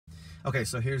Okay,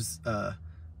 so here's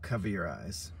Cover Your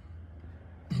Eyes.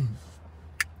 One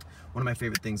of my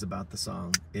favorite things about the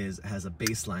song is it has a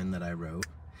bass line that I wrote.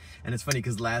 And it's funny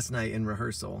because last night in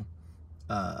rehearsal,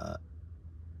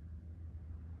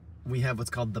 we have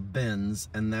what's called the bends,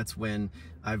 and that's when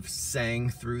I've sang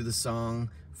through the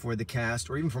song for the cast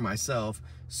or even for myself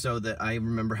so that I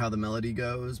remember how the melody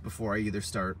goes before I either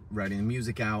start writing the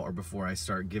music out or before I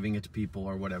start giving it to people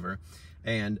or whatever.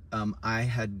 And I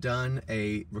had done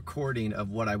a recording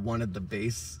of what I wanted the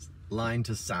bass line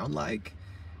to sound like,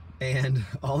 and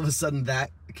all of a sudden that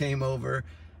came over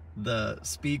the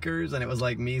speakers and it was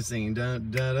like me singing da,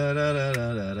 da, da, da, da,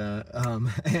 da, da.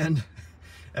 And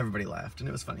everybody laughed and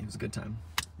it was funny. It was a good time.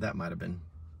 That might have been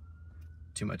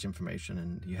too much information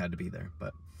and you had to be there,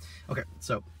 but okay,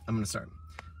 so I'm gonna start.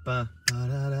 Ba, ba,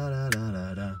 da, da, da, da,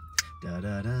 da, da, da,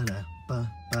 da, da,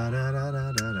 ba, ba, da, da,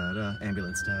 da, da, da,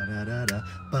 ambulance, da, da, da, da,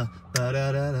 ba, ba,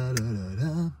 da, da, da,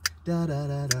 da, da, da,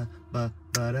 da, da, ba,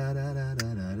 ba, da, da, da,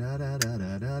 da, da, da, da,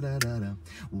 da, da, da, da.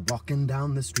 Walking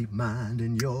down the street,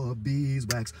 minding your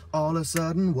beeswax. All of a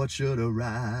sudden, what should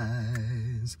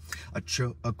arise? A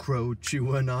crow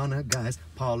chewing on a guy's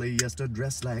polyester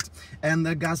dress slacks, and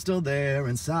the guy's still there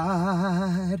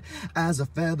inside. As the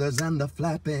feathers and the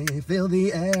flapping fill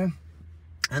the air,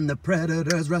 and the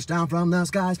predators rush down from the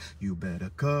skies. You better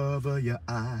cover your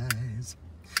eyes.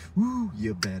 Ooh,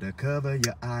 you better cover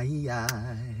your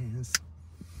eyes.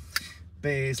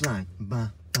 Baseline.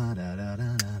 Ba ba da da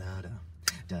da da da da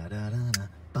da da da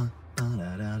ba ba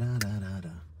da da da da da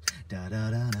da da da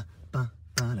da ba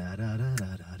ba da da da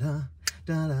da da da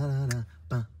da da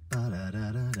ba ba da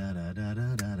da da da da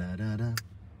da da da.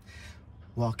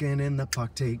 Walking in the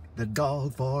park, take the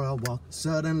dog for a walk.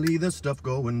 Suddenly the stuff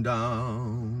going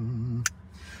down.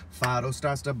 Fido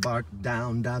starts to bark,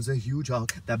 down dives a huge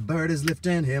hawk. That bird is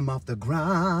lifting him off the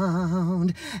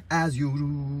ground. As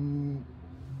you...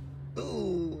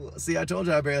 Ooh, see, I told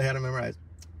you I barely had it memorized.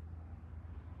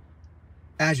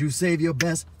 As you save your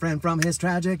best friend from his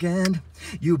tragic end,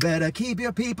 you better keep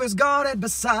your peepers guarded.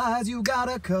 Besides, you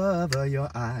gotta cover your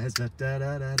eyes. Da, da,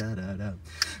 da, da, da, da, da.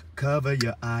 Cover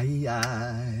your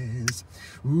eyes.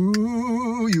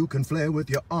 Ooh, you can flare with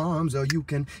your arms, or you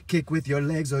can kick with your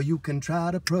legs, or you can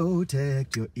try to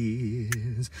protect your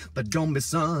ears. But don't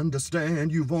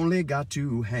misunderstand, you've only got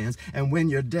two hands, and when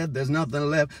you're dead, there's nothing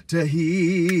left to hear.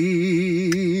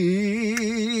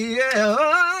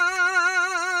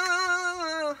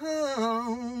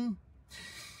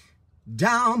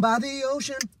 Down by the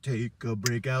ocean, take a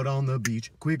break out on the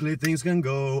beach. Quickly things can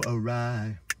go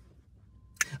awry.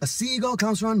 A seagull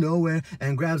comes from nowhere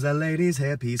and grabs a lady's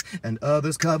hairpiece, and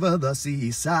others cover the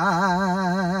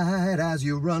seaside as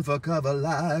you run for cover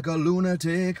like a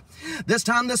lunatic. This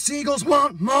time the seagulls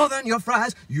want more than your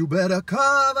fries. You better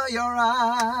cover your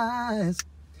eyes.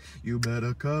 You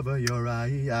better cover your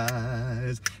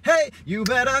eyes. Hey, you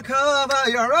better cover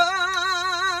your eyes.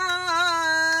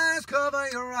 Cover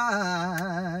your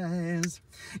eyes.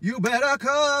 You better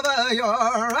cover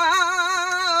your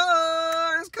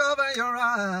eyes. Cover your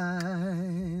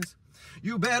eyes.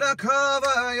 You better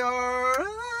cover your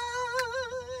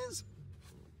eyes.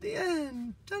 The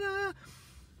end. Ta-da.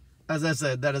 As I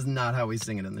said, that is not how we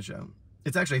sing it in the show.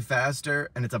 It's actually faster,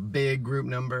 and it's a big group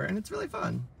number, and it's really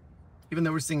fun. Even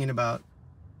though we're singing about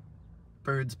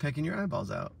birds pecking your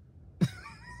eyeballs out.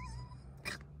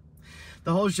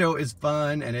 The whole show is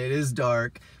fun, and it is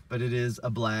dark, but it is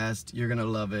a blast. You're gonna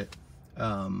love it.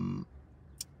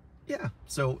 Yeah,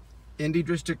 so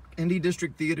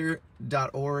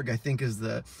indiedistricttheater.org, I think is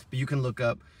the, but you can look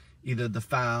up either the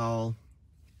Fowl,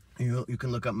 you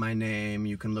can look up my name,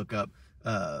 you can look up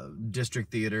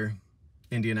District Theater,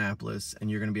 Indianapolis, and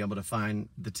you're gonna be able to find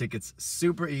the tickets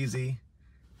super easy.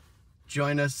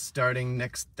 Join us starting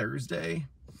next Thursday.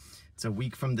 It's a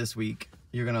week from this week.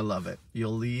 You're gonna love it.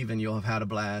 You'll leave and you'll have had a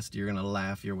blast. You're gonna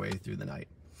laugh your way through the night.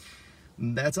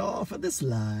 That's all for this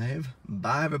live.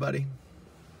 Bye, everybody.